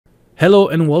Hello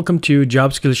and welcome to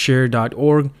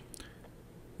jobskillshare.org.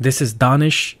 This is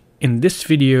Danish. In this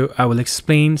video, I will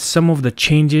explain some of the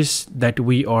changes that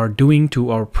we are doing to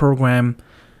our program,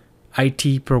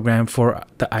 IT program for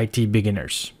the IT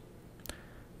beginners.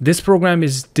 This program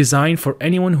is designed for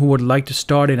anyone who would like to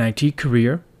start an IT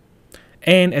career.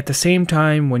 And at the same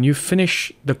time, when you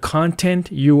finish the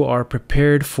content, you are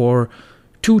prepared for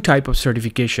two types of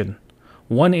certification.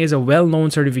 One is a well-known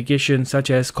certification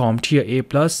such as CompTIA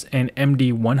A+ and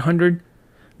MD 100.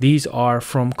 These are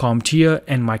from CompTIA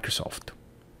and Microsoft.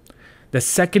 The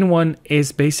second one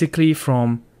is basically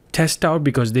from TestOut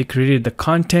because they created the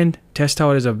content.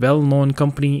 TestOut is a well-known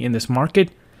company in this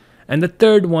market. And the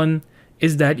third one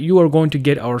is that you are going to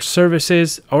get our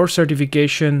services, our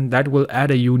certification that will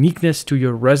add a uniqueness to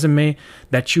your resume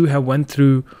that you have went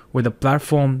through with a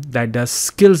platform that does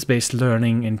skills-based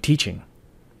learning and teaching.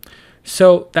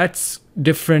 So that's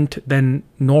different than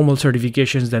normal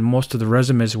certifications that most of the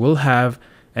resumes will have,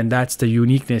 and that's the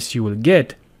uniqueness you will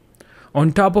get.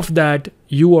 On top of that,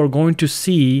 you are going to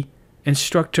see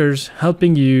instructors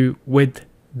helping you with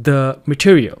the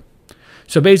material.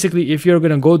 So basically, if you're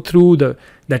going to go through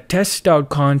the test out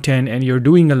content and you're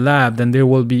doing a lab, then there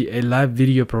will be a lab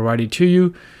video provided to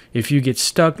you. If you get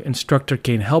stuck, instructor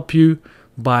can help you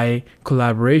by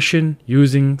collaboration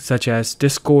using such as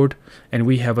Discord, and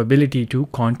we have ability to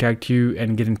contact you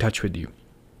and get in touch with you.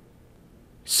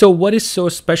 So what is so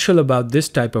special about this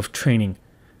type of training?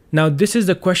 Now, this is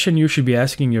the question you should be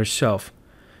asking yourself.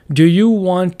 Do you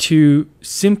want to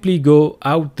simply go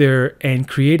out there and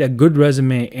create a good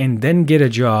resume and then get a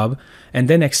job and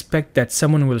then expect that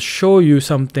someone will show you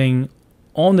something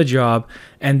on the job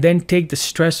and then take the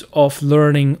stress of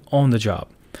learning on the job?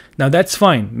 Now that's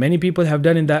fine. Many people have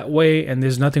done it that way and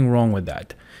there's nothing wrong with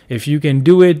that. If you can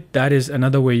do it, that is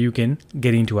another way you can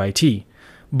get into IT.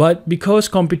 But because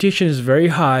competition is very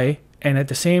high, and at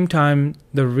the same time,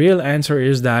 the real answer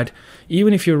is that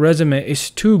even if your resume is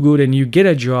too good and you get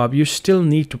a job, you still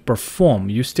need to perform.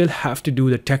 You still have to do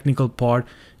the technical part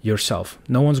yourself.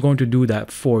 No one's going to do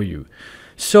that for you.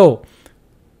 So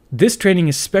this training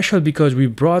is special because we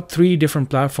brought three different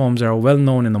platforms that are well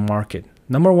known in the market.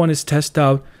 Number one is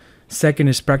TestOut, second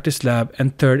is Practice Lab,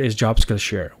 and third is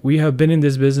JobSkillShare. We have been in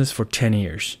this business for 10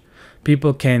 years.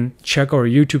 People can check our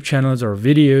YouTube channels, our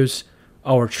videos,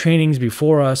 our trainings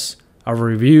before us, our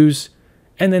reviews,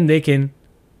 and then they can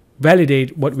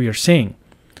validate what we are saying.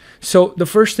 So the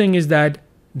first thing is that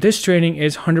this training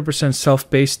is 100%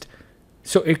 self-paced,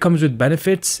 so it comes with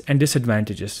benefits and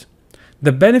disadvantages.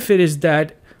 The benefit is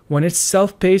that when it's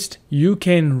self-paced, you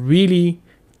can really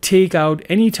take out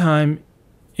any time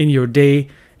in your day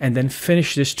and then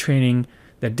finish this training.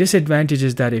 The disadvantage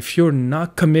is that if you're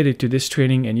not committed to this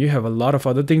training and you have a lot of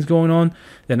other things going on,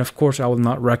 then of course I will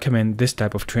not recommend this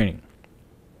type of training.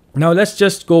 Now let's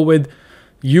just go with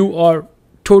you are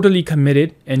totally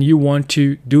committed and you want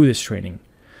to do this training.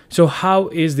 So how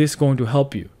is this going to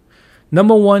help you?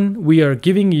 Number one, we are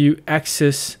giving you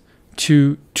access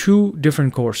to two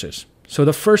different courses. So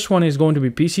the first one is going to be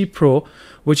PC Pro,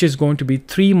 which is going to be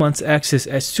 3 months access.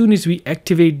 As soon as we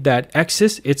activate that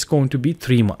access, it's going to be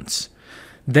 3 months.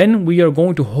 Then we are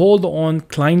going to hold on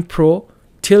Client Pro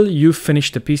till you finish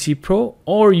the PC Pro,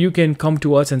 or you can come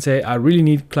to us and say, I really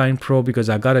need Client Pro because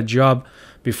I got a job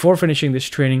before finishing this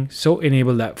training, so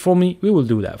enable that for me. We will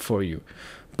do that for you.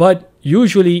 But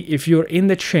usually if you're in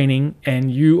the training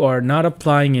and you are not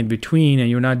applying in between and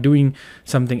you're not doing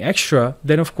something extra,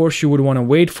 then of course you would want to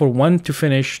wait for one to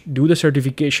finish, do the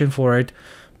certification for it,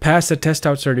 pass the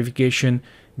TestOut certification,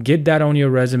 get that on your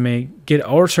resume, get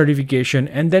our certification,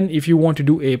 and then if you want to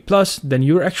do A+, then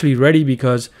you're actually ready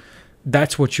because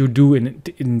that's what you do in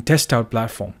TestOut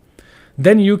platform.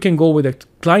 Then you can go with a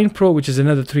Client Pro, which is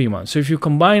another 3 months. So if you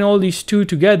combine all these two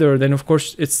together, then of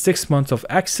course it's 6 months of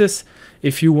access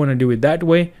if you want to do it that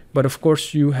way. But of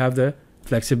course you have the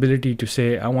flexibility to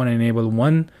say, I want to enable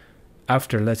one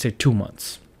after, let's say, 2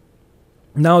 months.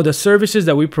 Now the services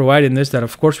that we provide in this, that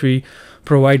of course we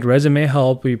provide resume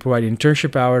help, we provide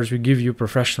internship hours, we give you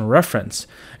professional reference.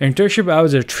 Internship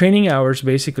hours are training hours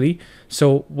basically.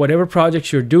 So whatever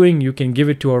projects you're doing, you can give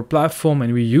it to our platform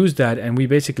and we use that, and we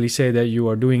basically say that you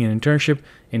are doing an internship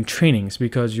in trainings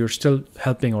because you're still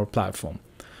helping our platform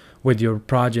with your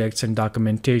projects and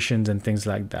documentations and things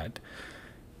like that.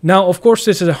 Now, of course,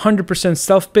 this is 100%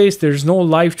 self-paced. There's no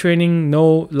live training,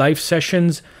 no live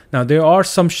sessions. Now, there are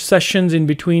some sessions in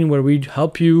between where we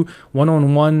help you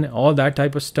one-on-one, all that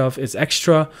type of stuff is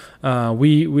extra.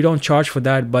 We don't charge for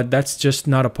that, but that's just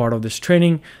not a part of this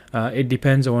training. It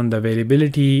depends on the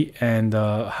availability and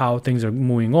how things are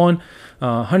moving on.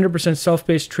 100%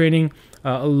 self-paced training.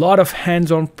 a lot of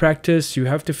hands-on practice. You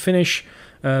have to finish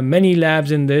many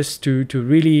labs in this to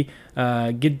really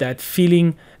get that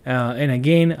feeling. And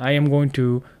again, I am going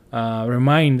to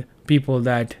remind people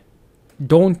that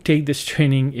don't take this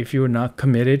training if you're not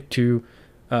committed to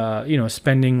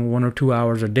spending 1 or 2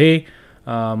 hours a day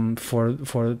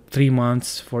for 3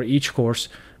 months for each course.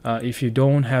 If you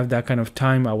don't have that kind of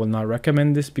time, I will not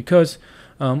recommend this, because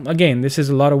again, this is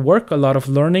a lot of work, a lot of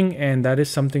learning, and that is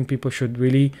something people should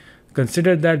really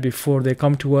consider that before they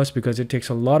come to us, because it takes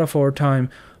a lot of our time,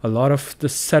 a lot of the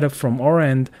setup from our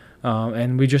end,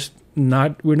 and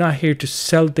we're not here to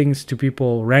sell things to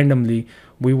people randomly.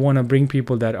 We want to bring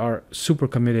people that are super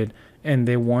committed and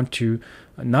they want to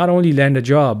not only land a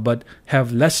job but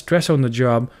have less stress on the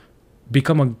job,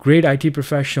 become a great IT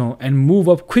professional, and move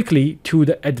up quickly to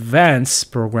the advanced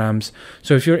programs.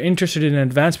 So if you're interested in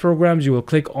advanced programs, you will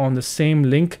click on the same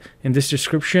link in this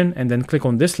description and then click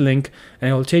on this link,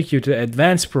 and it will take you to the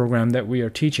advanced program that we are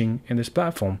teaching in this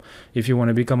platform. If you want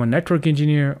to become a network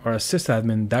engineer or a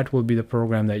sysadmin, that will be the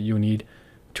program that you need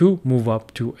to move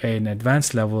up to an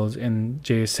advanced levels in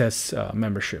JSS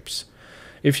memberships.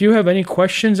 If you have any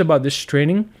questions about this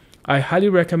training, I highly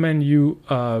recommend you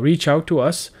reach out to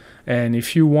us. And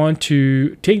if you want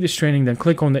to take this training, then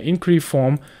click on the inquiry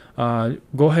form.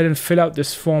 Go ahead and fill out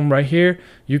this form right here.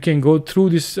 You can go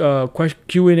through this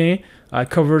Q&A. I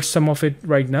covered some of it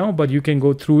right now, but you can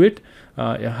go through it,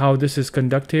 how this is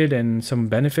conducted and some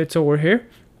benefits over here.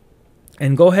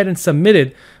 And go ahead and submit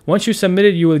it. Once you submit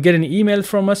it, you will get an email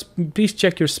from us. Please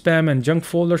check your spam and junk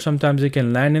folder. Sometimes it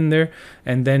can land in there.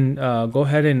 And then go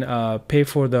ahead and pay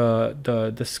for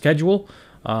the schedule.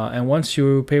 And once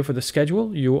you pay for the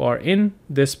schedule, you are in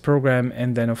this program.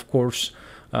 And then, of course,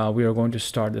 we are going to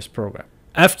start this program.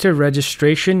 After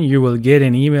registration, you will get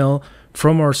an email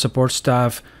from our support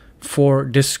staff for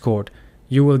Discord.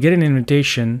 You will get an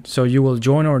invitation, so you will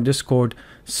join our Discord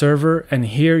server, and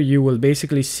here you will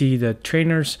basically see the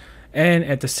trainers, and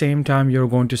at the same time you're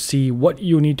going to see what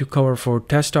you need to cover for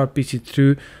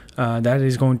Test.PC2. That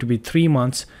is going to be 3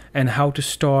 months, and how to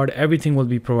start. Everything will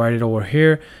be provided over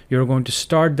here. You're going to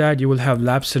start that. You will have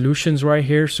lab solutions right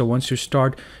here. So once you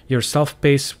start your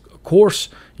self-paced course,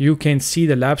 you can see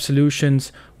the lab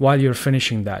solutions while you're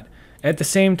finishing that. At the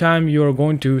same time, you're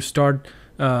going to start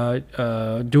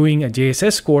doing a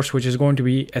JSS course, which is going to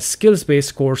be a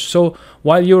skills-based course. So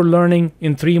while you're learning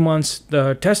in 3 months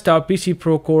the Test Out PC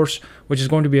Pro course, which is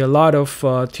going to be a lot of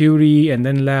theory and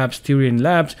then labs, theory and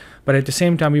labs, but at the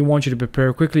same time we want you to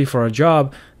prepare quickly for a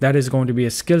job, that is going to be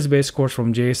a skills-based course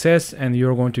from JSS, and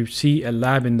you're going to see a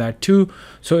lab in that too.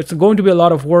 So it's going to be a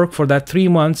lot of work for that 3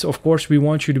 months. Of course, we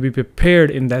want you to be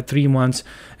prepared in that 3 months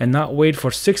and not wait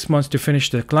for 6 months to finish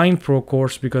the Client Pro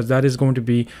course, because that is going to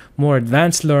be more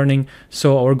advanced learning.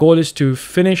 So our goal is to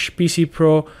finish PC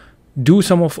Pro, do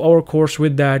some of our course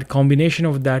with that. Combination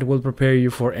of that will prepare you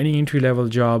for any entry-level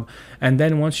job, and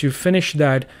then once you finish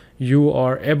that, you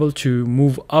are able to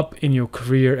move up in your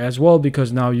career as well,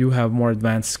 because now you have more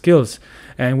advanced skills.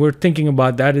 And we're thinking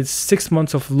about that. It's 6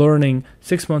 months of learning,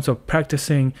 6 months of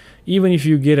practicing. Even if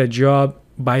you get a job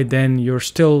by then, you're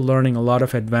still learning a lot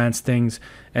of advanced things,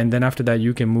 and then after that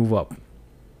you can move up.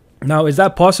 Now, is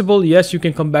that possible? Yes, you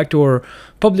can come back to our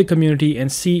public community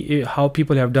and see how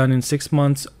people have done in 6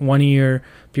 months, 1 year.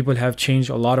 People have changed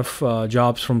a lot of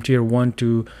jobs from tier 1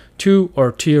 to 2,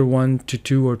 or tier 1 to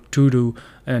 2, or 2 to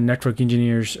network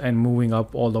engineers, and moving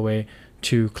up all the way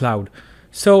to cloud.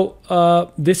 So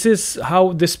this is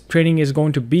how this training is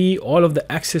going to be. All of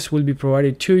the access will be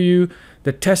provided to you.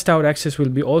 The test out access will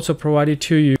be also provided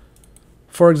to you.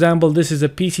 For example, this is a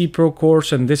PC Pro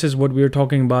course, and this is what we are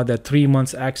talking about, that 3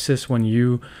 months access when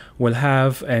you will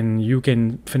have, and you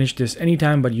can finish this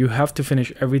anytime, but you have to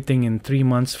finish everything in 3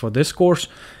 months for this course,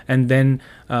 and then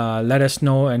let us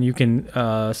know, and you can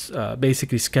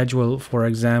basically schedule for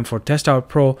exam for Test Out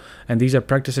Pro, and these are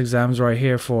practice exams right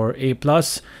here for A+,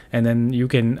 and then you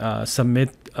can submit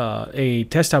a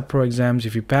Test Out Pro exams.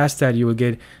 If you pass that, you will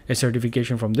get a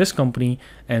certification from this company,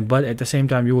 but at the same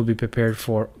time you will be prepared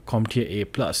for CompTIA A+.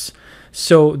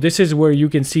 So this is where you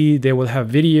can see they will have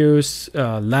videos,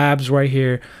 labs right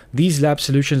here. These lab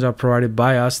solutions are provided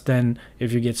by us. Then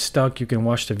if you get stuck, you can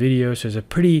watch the video. So it's a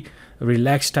pretty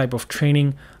relaxed type of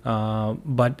training,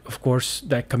 but of course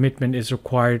that commitment is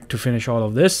required to finish all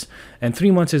of this, and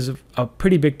 3 months is a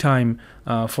pretty big time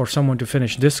for someone to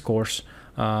finish this course.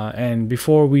 And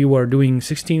before we were doing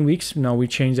 16 weeks, now we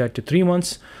changed that to 3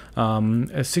 months.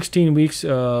 16 weeks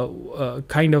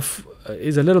kind of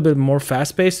is a little bit more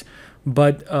fast-paced,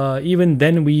 but even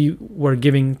then we were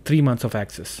giving 3 months of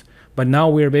access. But now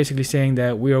we're basically saying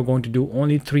that we are going to do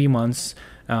only 3 months,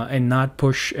 and not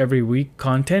push every week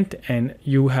content, and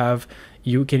you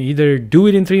can either do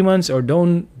it in 3 months or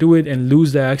don't do it and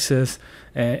lose the access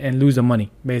and lose the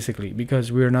money, basically,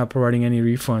 because we're not providing any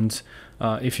refunds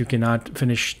if you cannot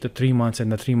finish the 3 months and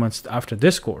the 3 months after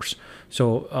this course.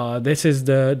 So this is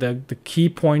the key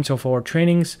points of our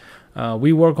trainings.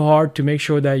 We work hard to make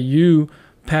sure that you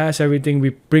pass everything. We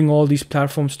bring all these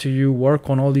platforms to you, work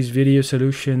on all these video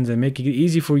solutions and make it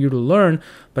easy for you to learn.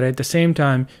 But at the same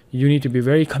time, you need to be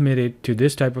very committed to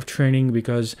this type of training,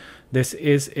 because this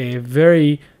is a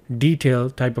very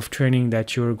detailed type of training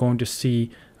that you're going to see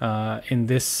in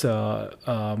this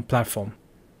platform.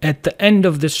 At the end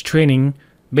of this training,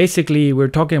 basically we're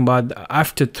talking about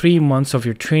after 3 months of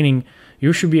your training,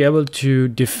 you should be able to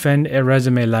defend a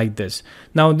resume like this.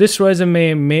 Now, this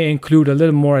resume may include a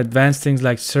little more advanced things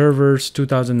like servers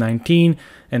 2019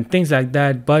 and things like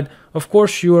that, but of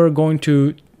course you are going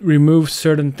to remove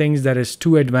certain things that is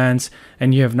too advanced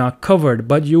and you have not covered,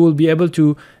 but you will be able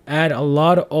to add a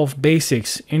lot of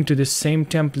basics into the same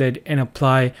template and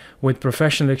apply with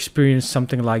professional experience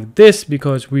something like this,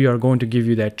 because we are going to give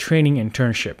you that training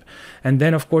internship. And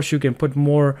then of course you can put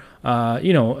more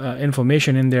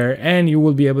information in there, and you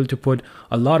will be able to put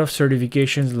a lot of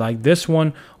certifications like this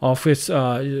one, Office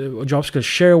Job Skills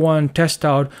Share one, Test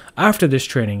Out, after this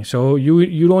training. So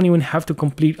you don't even have to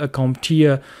complete a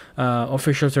CompTIA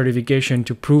official certification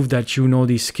to prove that you know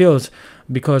these skills,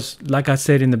 because like I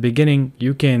said in the beginning,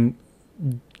 you can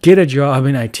get a job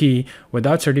in IT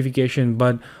without certification,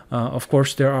 but of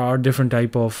course there are different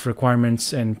type of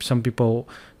requirements, and some people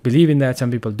believe in that,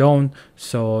 some people don't.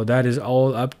 So that is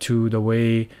all up to the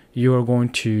way you are going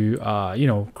to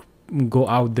go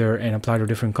out there and apply to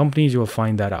different companies. You will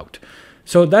find that out.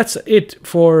 So that's it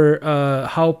for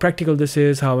how practical this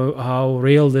is, how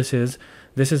real this is.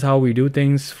 This is how we do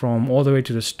things from all the way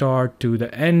to the start to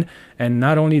the end. And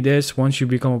not only this, once you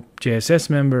become a JSS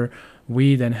member,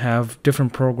 we then have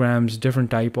different programs, different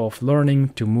type of learning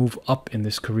to move up in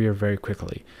this career very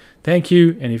quickly. Thank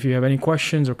you. And if you have any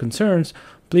questions or concerns,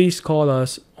 please call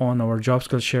us on our Job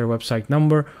Skills Share website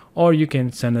number, or you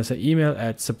can send us an email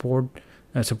at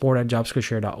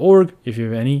support@jobskillshare.org if you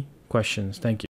have any questions. Thank you.